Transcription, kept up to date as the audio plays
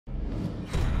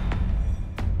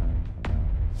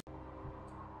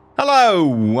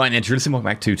Hello, I'm EnterElysium. Welcome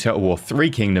back to Total War 3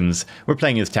 Kingdoms. We're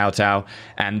playing as Tao Tao,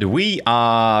 and we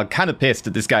are kind of pissed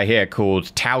at this guy here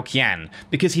called Tao Qian,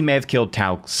 because he may have killed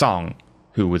Tao Song,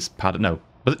 who was part of... No,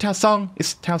 was it Tao Song?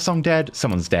 Is Tao Song dead?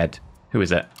 Someone's dead. Who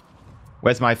is it?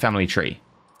 Where's my family tree?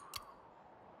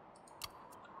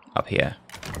 Up here.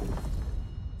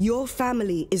 Your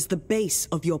family is the base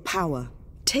of your power.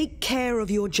 Take care of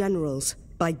your generals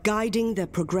by guiding their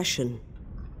progression.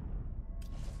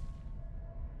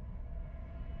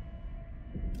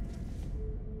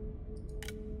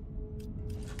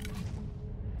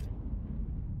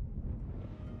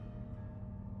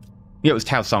 Yeah, it was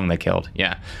Tao Song they killed.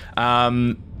 Yeah.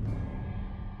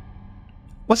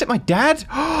 Was it my dad?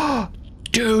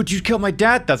 Dude, you killed my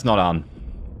dad? That's not on.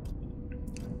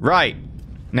 Right.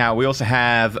 Now, we also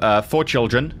have 4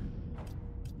 children.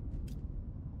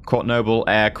 Court Noble,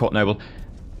 heir, Court Noble.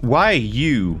 Why are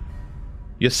you...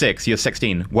 You're 6, you're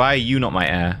 16. Why are you not my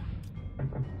heir?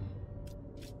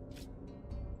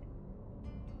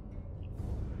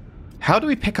 How do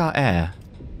we pick our heir?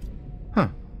 Huh.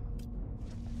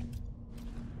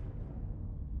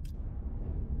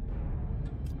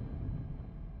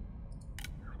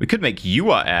 We could make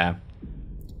you our heir.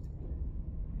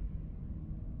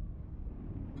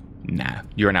 Nah,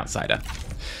 you're an outsider.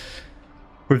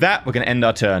 With that, we're going to end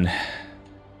our turn.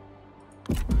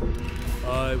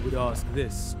 I would ask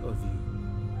this of you.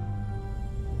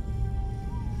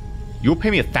 You'll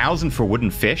pay me 1,000 for a wooden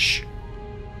fish?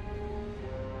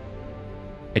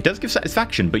 It does give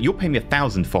satisfaction, but you'll pay me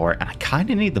 1,000 for it, and I kind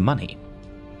of need the money.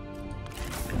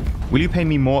 Will you pay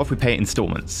me more if we pay it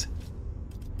installments?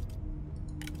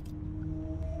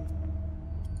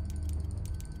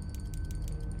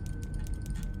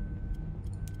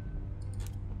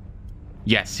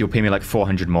 Yes, you'll pay me like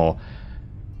 400 more.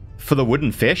 For the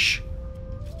wooden fish?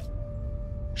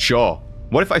 Sure.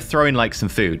 What if I throw in like some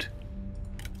food?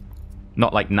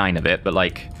 Not like 9 of it, but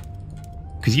like...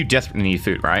 Because you desperately need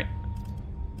food, right?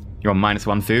 You're on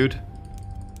 -1 food?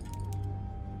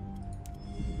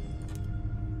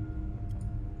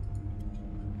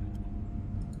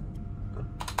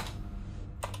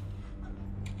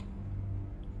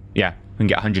 Yeah, we can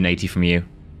get 180 from you.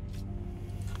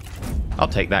 I'll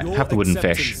take that. Have the wooden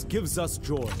fish. Gives us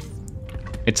joy.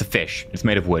 It's a fish. It's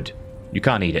made of wood. You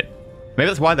can't eat it. Maybe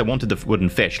that's why they wanted the wooden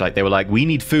fish. Like, they were like, we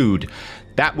need food.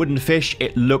 That wooden fish,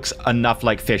 it looks enough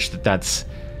like fish that's...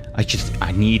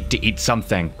 I need to eat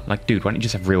something. Like, dude, why don't you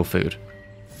just have real food?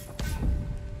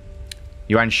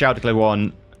 Yuan Shao declared war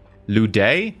on Liu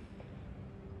Dai?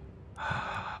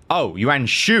 Oh, Yuan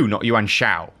Shu, not Yuan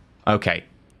Shao. Okay.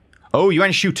 Oh,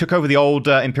 Yuan Shu took over the old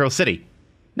Imperial City.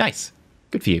 Nice.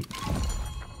 Good for you.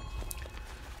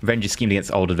 Revenge is schemed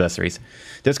against old adversaries.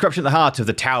 There's corruption at the heart of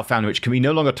the Tao family which can be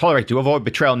no longer tolerated. To avoid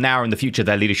betrayal now or in the future,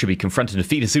 their leaders should be confronted and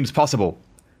defeated as soon as possible.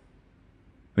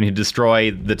 We need to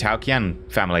destroy the Tao Qian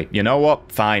family. You know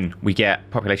what? Fine. We get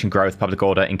population growth, public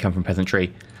order, income from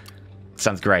peasantry.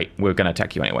 Sounds great. We're going to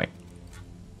attack you anyway.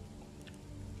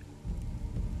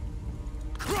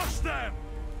 Crush them!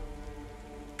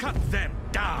 Cut them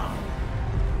down!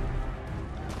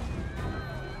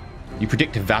 You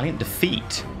predict a valiant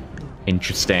defeat.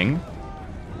 Interesting.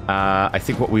 I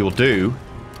think what we will do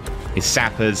is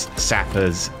sappers,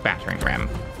 battering ram.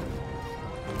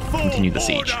 Continue the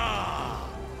siege.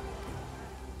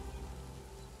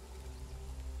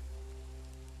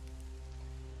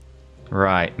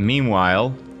 Right.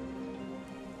 Meanwhile,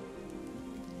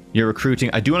 you're recruiting.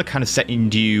 I do want to kind of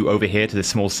send you over here to this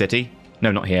small city.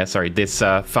 No, not here. Sorry, this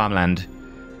farmland.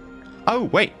 Oh,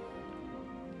 wait.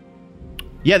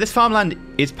 Yeah, this farmland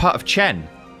is part of Qian.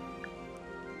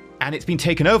 And it's been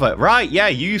taken over. Right, yeah,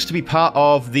 you used to be part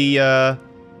of the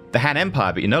Han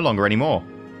Empire, but you're no longer anymore.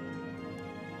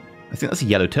 I think that's a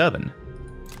yellow turban.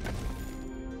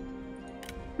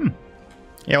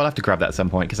 Yeah, we'll have to grab that at some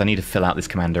point, because I need to fill out this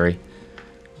commandery.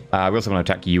 We also want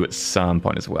to attack you at some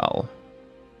point as well.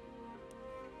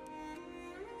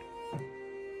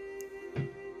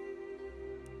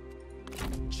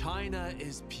 China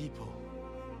is people,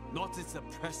 not its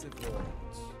oppressive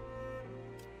lords.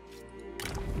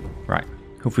 Right,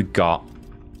 who have we got?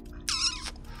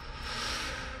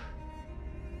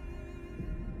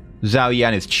 Zhao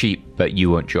Yan is cheap, but you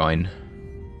won't join.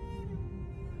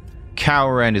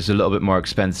 Cao Ren is a little bit more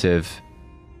expensive.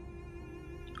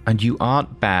 And you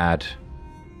aren't bad.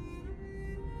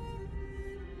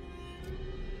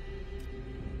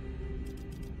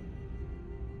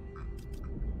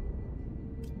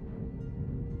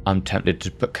 I'm tempted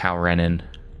to put Cao Ren in.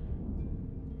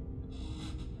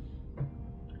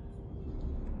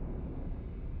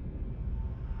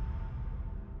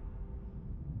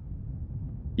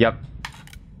 Yep.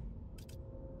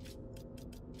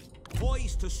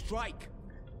 poised to strike.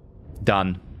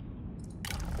 Done.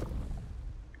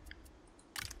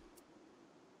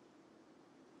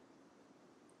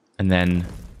 And then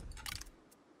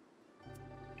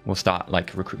we'll start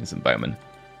like recruiting some bowmen.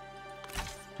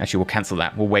 Actually, we'll cancel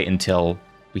that. We'll wait until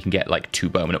we can get like 2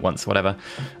 bowmen at once, whatever.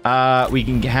 We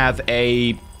can have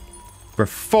a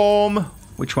reform.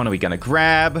 Which one are we going to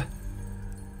grab?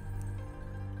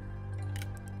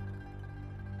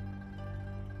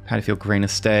 Paddyfield Grain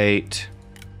Estate.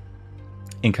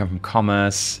 Income from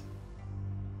commerce.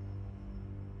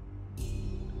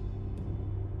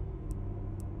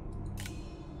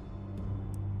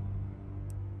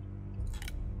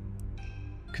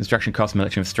 Construction costs,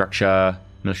 military infrastructure,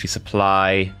 military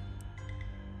supply.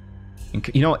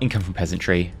 You know what? Income from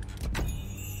peasantry.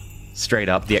 Straight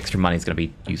up, the extra money is going to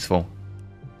be useful.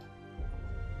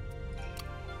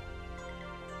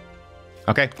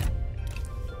 Okay.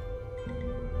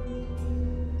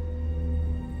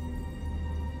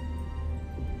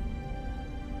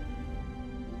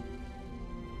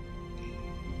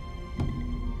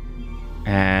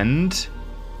 And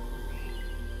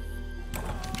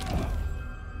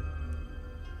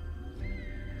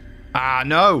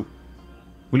no!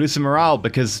 We lose some morale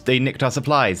because they nicked our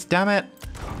supplies. Damn it!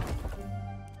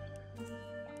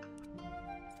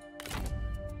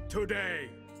 Today,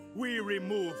 we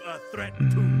remove a threat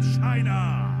to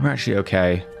China. We're actually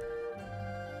okay.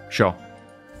 Sure.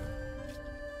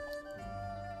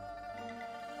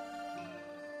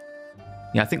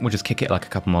 Yeah, I think we'll just kick it like a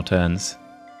couple more turns.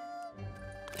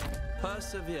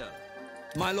 Persevere.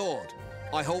 My lord,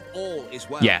 I hope all is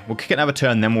well. Yeah, we'll kick it another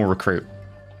turn, then we'll recruit.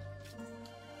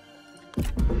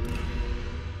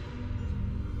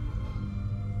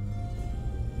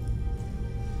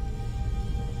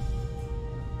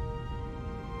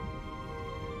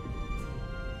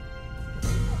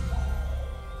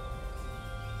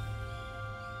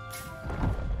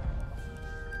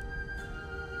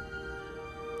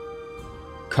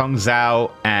 Kong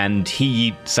Zhao and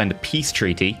he signed a peace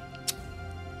treaty.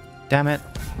 Damn it.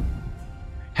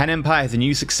 Han Empire has a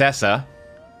new successor.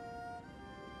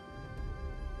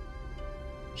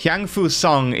 Hyangfu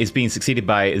Song is being succeeded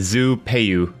by Zhu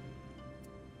Peiyu.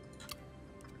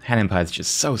 Han Empire is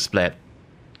just so split.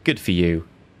 Good for you.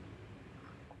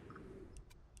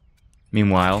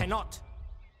 Meanwhile,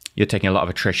 you're taking a lot of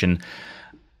attrition.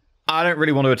 I don't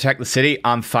really want to attack the city.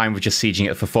 I'm fine with just sieging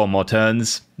it for 4 more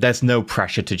turns. There's no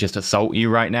pressure to just assault you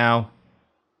right now.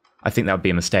 I think that would be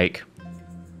a mistake.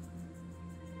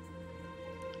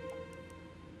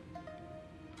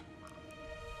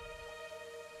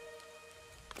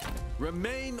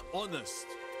 Remain honest.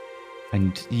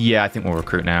 And yeah, I think we'll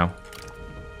recruit now.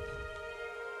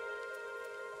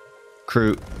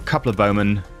 Recruit a couple of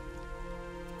bowmen.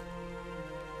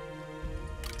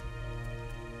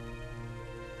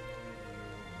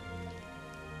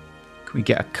 Can we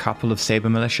get a couple of saber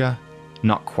militia?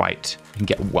 Not quite. We can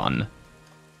get 1.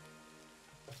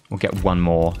 We'll get 1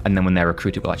 more, and then when they're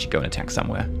recruited, we'll actually go and attack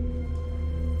somewhere.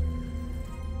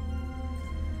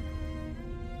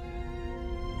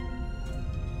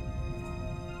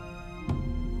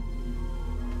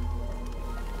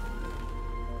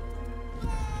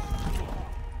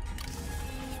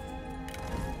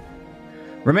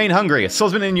 Remain hungry. A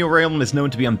swordsman in your realm is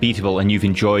known to be unbeatable, and you've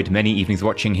enjoyed many evenings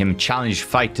watching him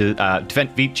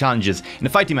defeat challenges in the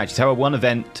fighting matches. However,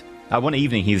 one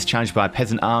evening he is challenged by a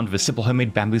peasant armed with a simple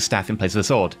homemade bamboo staff in place of a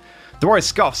sword. The warrior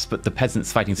scoffs, but the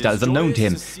peasant's fighting style is unknown to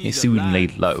him. He's soon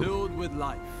laid low.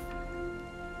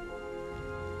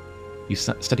 You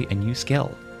study a new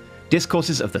skill.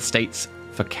 Discourses of the States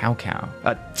for Cao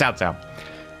Cao.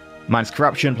 Minus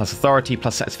corruption, plus authority,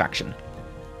 plus satisfaction.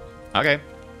 Okay.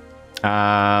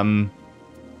 Do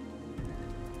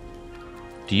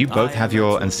you both have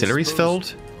your ancillaries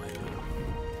filled?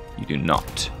 You do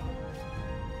not.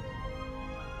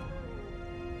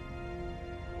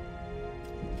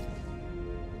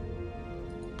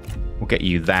 We'll get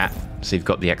you that, so you've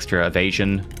got the extra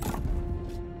evasion.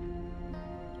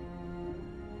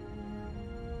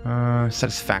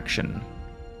 Satisfaction.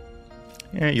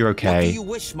 Yeah, you're okay. What do you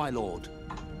wish, my lord?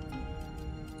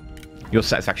 Your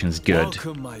satisfaction is good.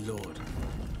 Welcome, my lord.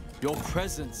 Your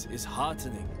presence is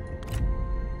heartening.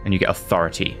 And you get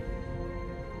authority.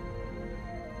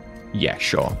 Yeah,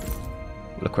 sure.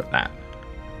 We'll equip that.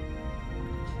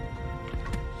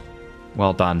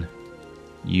 Well done.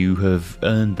 You have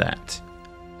earned that.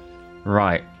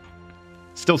 Right.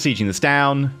 Still sieging this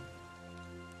down.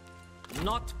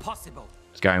 Not possible.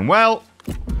 It's going well.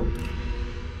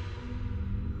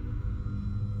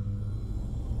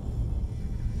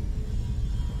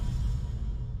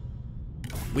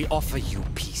 We offer you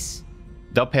peace.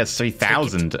 They'll pay us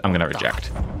 3,000. I'm going to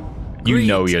reject. You Greed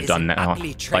know you're is done an now.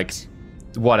 ugly trait. Like,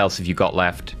 what else have you got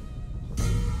left?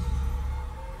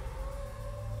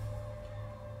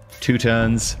 2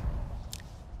 turns.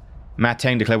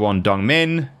 Mateng declare war on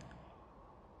Dongmin.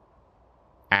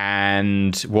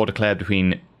 And war declared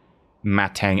between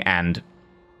Mateng and...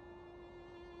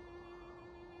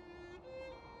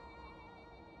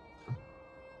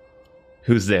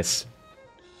 Who's this?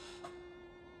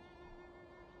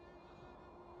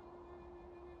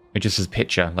 It just says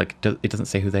picture. Like, it doesn't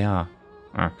say who they are.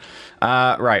 Oh.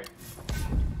 Right.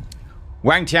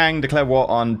 Wang Tiang declare war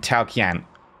on Tao Qian.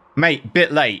 Mate,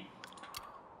 bit late.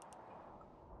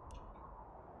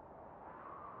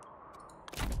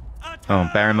 Oh,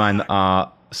 bear in mind that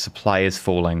our supply is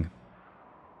falling.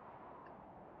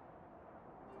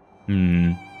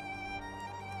 We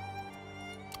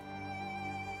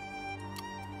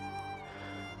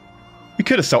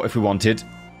could assault if we wanted.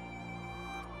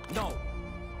 No.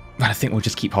 But I think we'll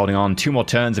just keep holding on. 2 more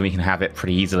turns and we can have it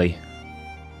pretty easily.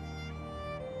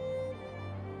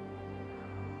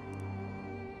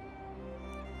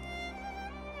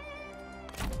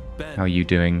 Ben, How are you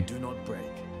doing? do not break.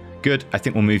 Good. I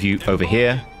think we'll move you over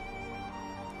here.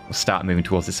 We'll start moving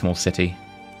towards this small city.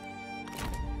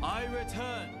 I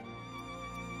return.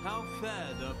 How fair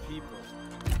the people.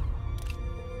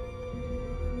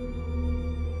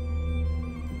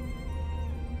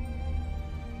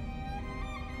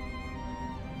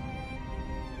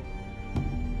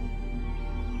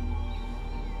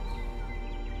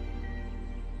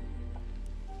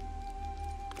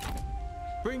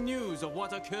 Bring news of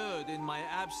what occurred in my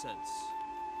absence.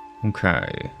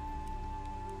 Okay.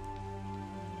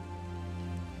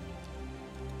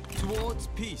 Towards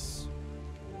peace.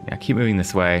 Yeah, keep moving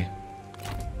this way.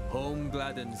 Home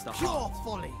gladdens the Pure heart.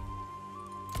 folly.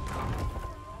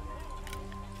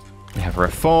 We have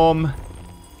reform.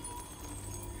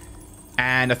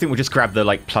 And I think we'll just grab the,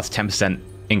 like, plus 10%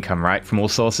 income, right? From all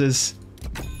sources.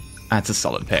 That's a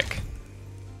solid pick.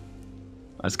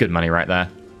 That's good money right there.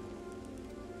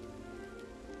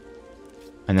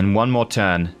 And then 1 more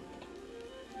turn.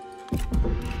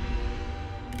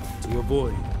 To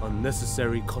avoid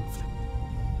unnecessary conflict.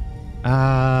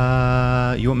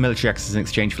 You want military access in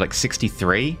exchange for like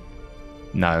 63?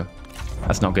 No,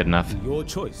 that's not good enough. Your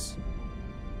choice.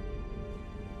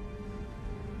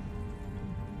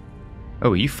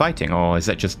 Oh, are you fighting, or is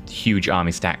that just huge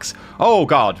army stacks? Oh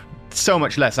god, so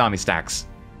much less army stacks.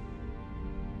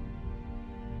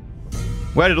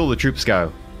 Where did all the troops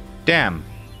go? Damn.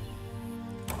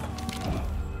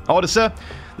 Order, sir.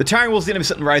 The towering walls of the enemy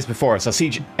suddenly rise before us. Our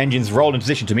siege engines roll in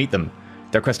position to meet them.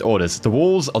 They request orders. The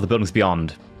walls or the buildings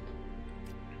beyond?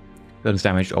 Buildings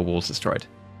damaged or walls destroyed?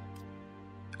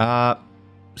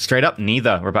 Straight up,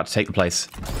 neither. We're about to take the place.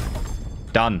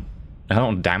 Done. I don't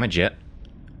want to damage it.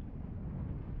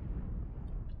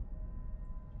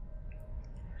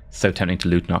 So tempting to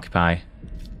loot and occupy.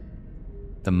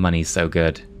 The money's so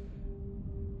good.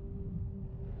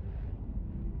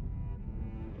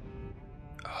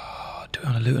 Oh, do we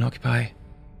want to loot and occupy?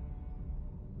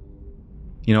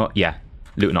 You know what? Yeah.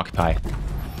 Loot and occupy.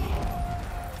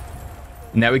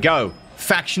 And there we go.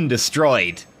 Faction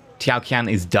destroyed.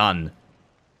 Tiaoqian is done.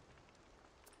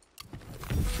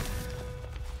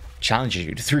 Challenges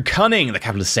you. Through cunning, the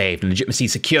capital is saved and legitimacy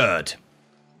secured.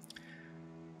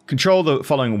 Control the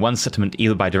following one settlement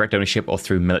either by direct ownership or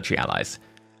through military allies.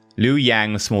 Liu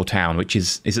Yang, small town, which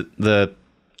is it the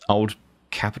old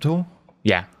capital?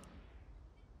 Yeah.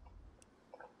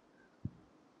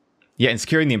 Yeah, in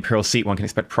securing the imperial seat, one can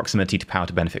expect proximity to power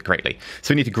to benefit greatly.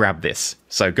 So we need to grab this.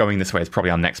 So going this way is probably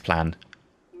our next plan.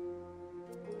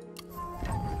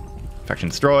 Faction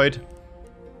destroyed.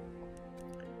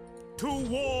 To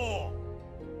war!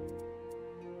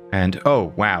 And,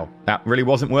 oh, wow. That really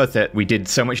wasn't worth it. We did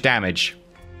so much damage.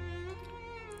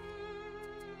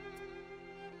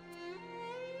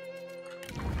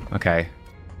 Okay.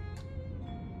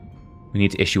 We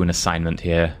need to issue an assignment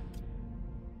here.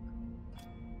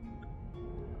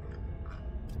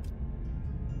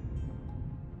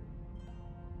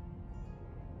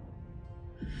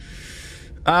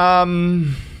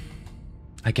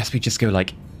 I guess we just go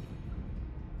like...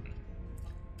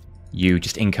 You,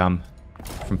 just income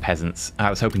from peasants. I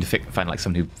was hoping to find like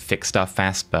someone who fixed stuff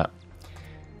fast, but...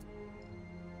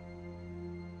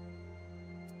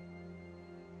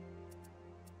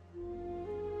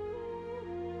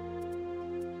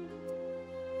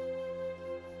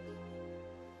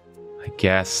 I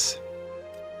guess...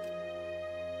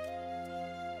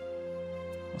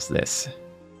 What's this?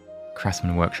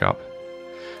 Craftsman Workshop.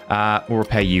 We'll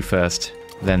repair you first,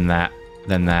 then that,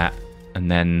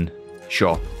 and then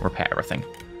Sure, repair everything.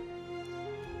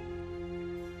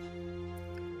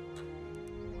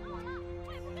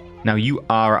 Now you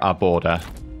are at our border.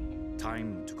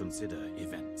 Time to consider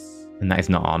events. And that is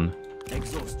not on.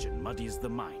 Exhaustion muddies the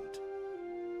mind.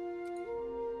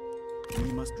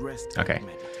 We must rest. Okay. And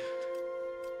meditate.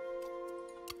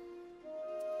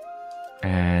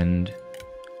 And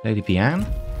Lady Bian.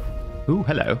 Ooh,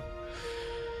 hello.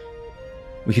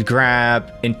 We could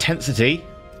grab intensity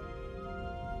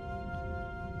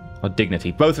or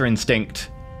dignity. Both are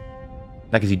instinct.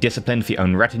 That gives you discipline for your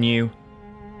own retinue.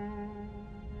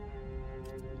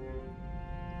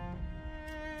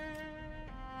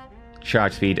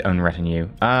 Charge speed, own retinue.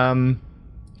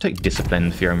 Take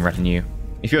discipline for your own retinue.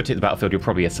 If you're to hit the battlefield, you're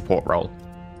probably a support role.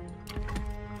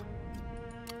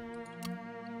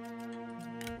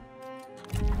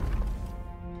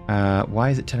 Why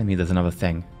is it telling me there's another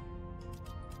thing?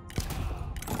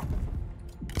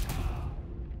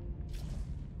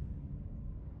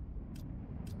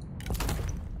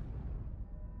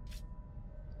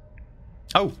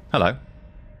 Oh, hello.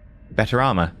 Better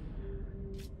armor.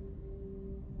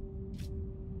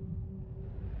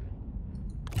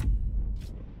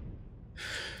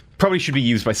 Probably should be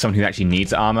used by someone who actually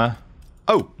needs armor.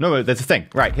 Oh, no, there's a thing.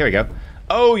 Right, here we go.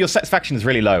 Oh, your satisfaction is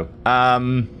really low.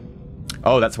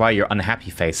 Oh, that's why you're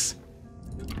unhappy face.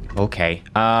 Okay.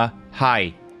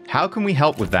 Hi. How can we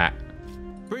help with that?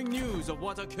 Bring news of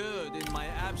what occurred in my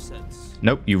absence.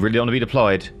 Nope, you really want to be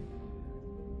deployed.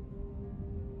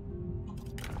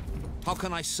 How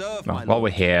can I serve, Well, my while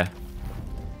lord? we're here.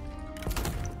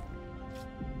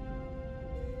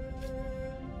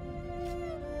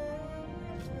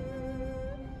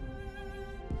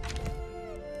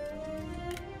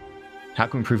 How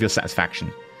can we improve your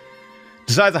satisfaction?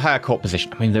 Desires a higher court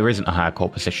position. I mean, there isn't a higher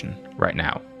court position right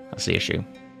now. That's the issue.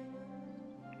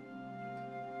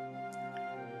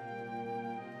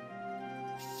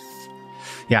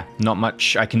 Yeah, not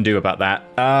much I can do about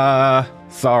that.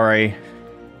 Sorry.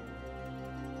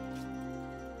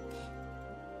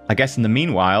 I guess in the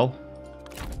meanwhile...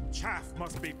 Chaff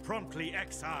must be promptly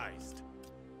excised.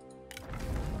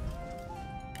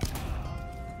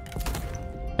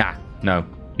 Ah, no.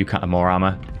 You can't have more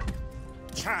armor.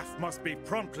 Chaff must be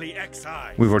promptly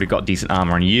excised. We've already got decent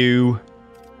armor on you.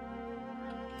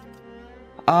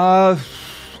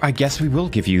 I guess we will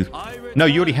give you... No,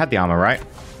 you already had the armor, right?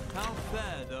 How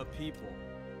fair the people.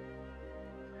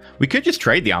 We could just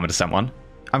trade the armor to someone.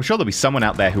 I'm sure there'll be someone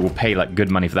out there who will pay, like, good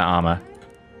money for that armor.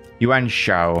 Yuan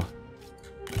Shao.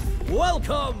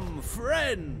 Welcome,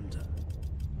 friend.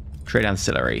 Trade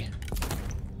ancillary.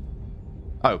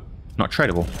 Oh, not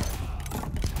tradable.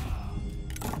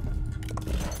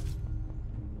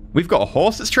 We've got a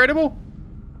horse that's tradable?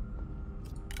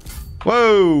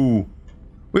 Whoa!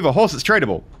 We have a horse that's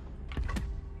tradable.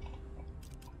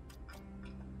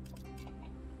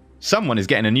 Someone is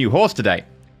getting a new horse today.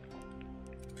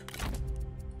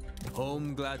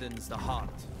 Home gladdens the heart.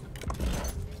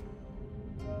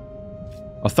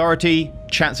 Authority,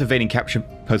 chance of evading capture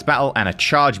post-battle, and a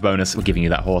charge bonus. We're giving you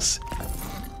that horse.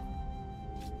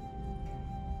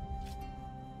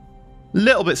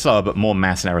 Little bit slower, but more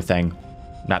mass and everything.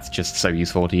 That's just so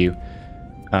useful to you.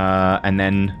 And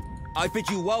then... I bid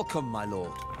you welcome, my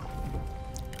lord.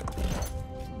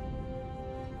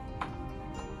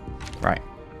 Right.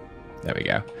 There we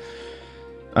go.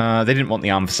 They didn't want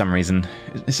the armor for some reason.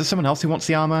 Is there someone else who wants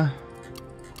the armor?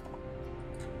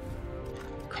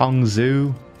 Kong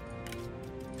Zhu?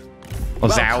 Or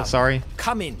Zhao, Welcome. sorry.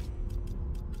 Come in.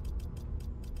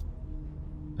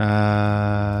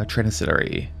 Trade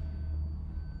ancillary.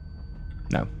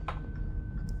 No.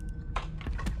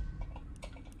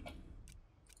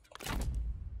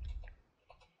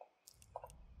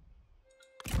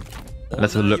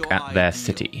 Let's have a look at their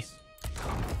city.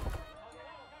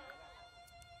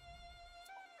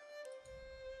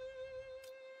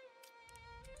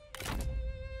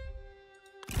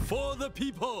 For the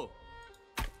people!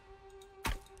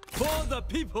 For the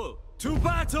people! To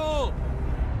battle!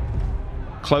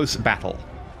 Close battle.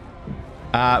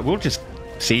 We'll just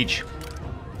siege.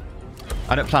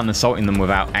 I don't plan on assaulting them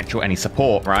without actual any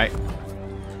support, right?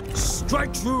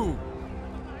 Strike true!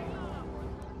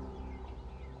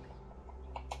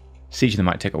 Sieging them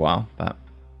might take a while, but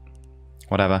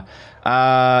whatever.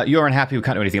 You're unhappy, we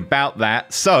can't do anything about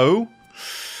that, so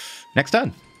next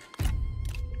turn.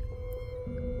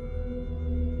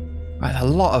 Right, a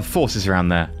lot of forces around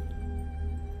there.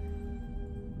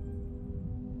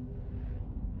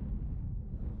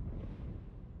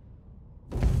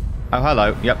 Oh,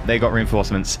 hello. Yep, they got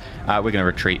reinforcements. We're going to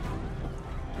retreat.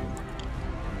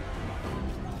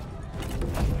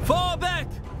 Fall back!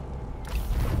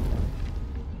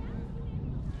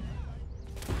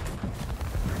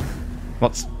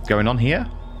 What's going on here?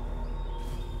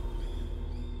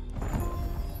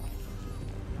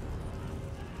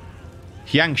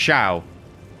 Yang Shao.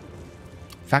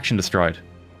 Faction destroyed.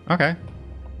 Okay.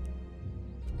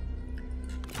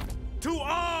 To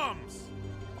arms!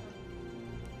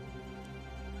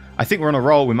 I think we're on a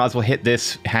roll. We might as well hit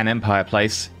this Han Empire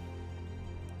place.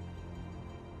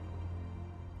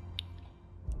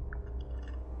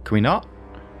 Can we not?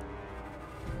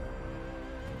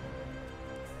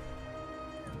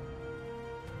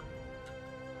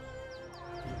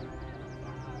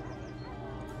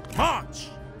 March!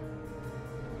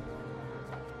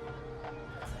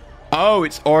 Oh,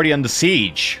 it's already under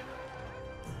siege.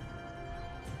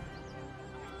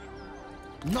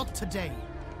 Not today.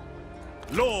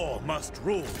 Law must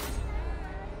rule.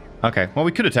 Okay, well,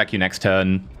 we could attack you next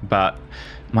turn, but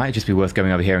might just be worth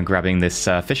going over here and grabbing this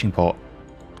fishing port.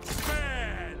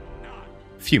 Spare not.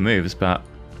 Few moves, but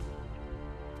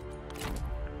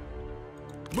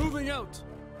Moving out.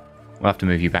 we'll have to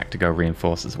move you back to go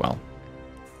reinforce as well.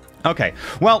 Okay,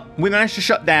 well, we managed to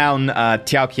shut down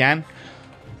Qian.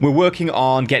 We're working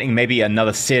on getting maybe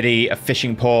another city, a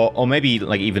fishing port, or maybe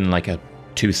like even like a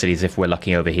 2 cities if we're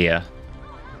lucky over here.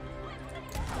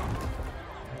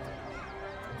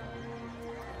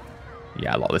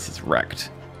 Yeah, a lot of this is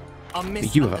wrecked.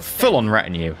 You have a full-on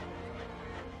retinue.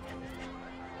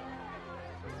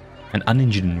 An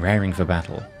uninjured and raring for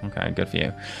battle. Okay, good for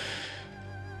you.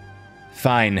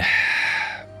 Fine.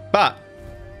 But,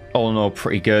 all in all,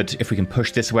 pretty good. If we can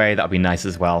push this way, that would be nice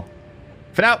as well.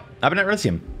 For now, I've been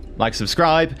EnterElysium. Like,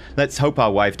 subscribe. Let's hope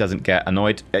our wife doesn't get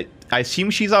annoyed. I assume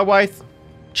she's our wife.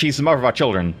 She's the mother of our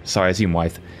children, so I assume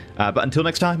wife. But until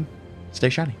next time, stay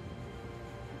shiny.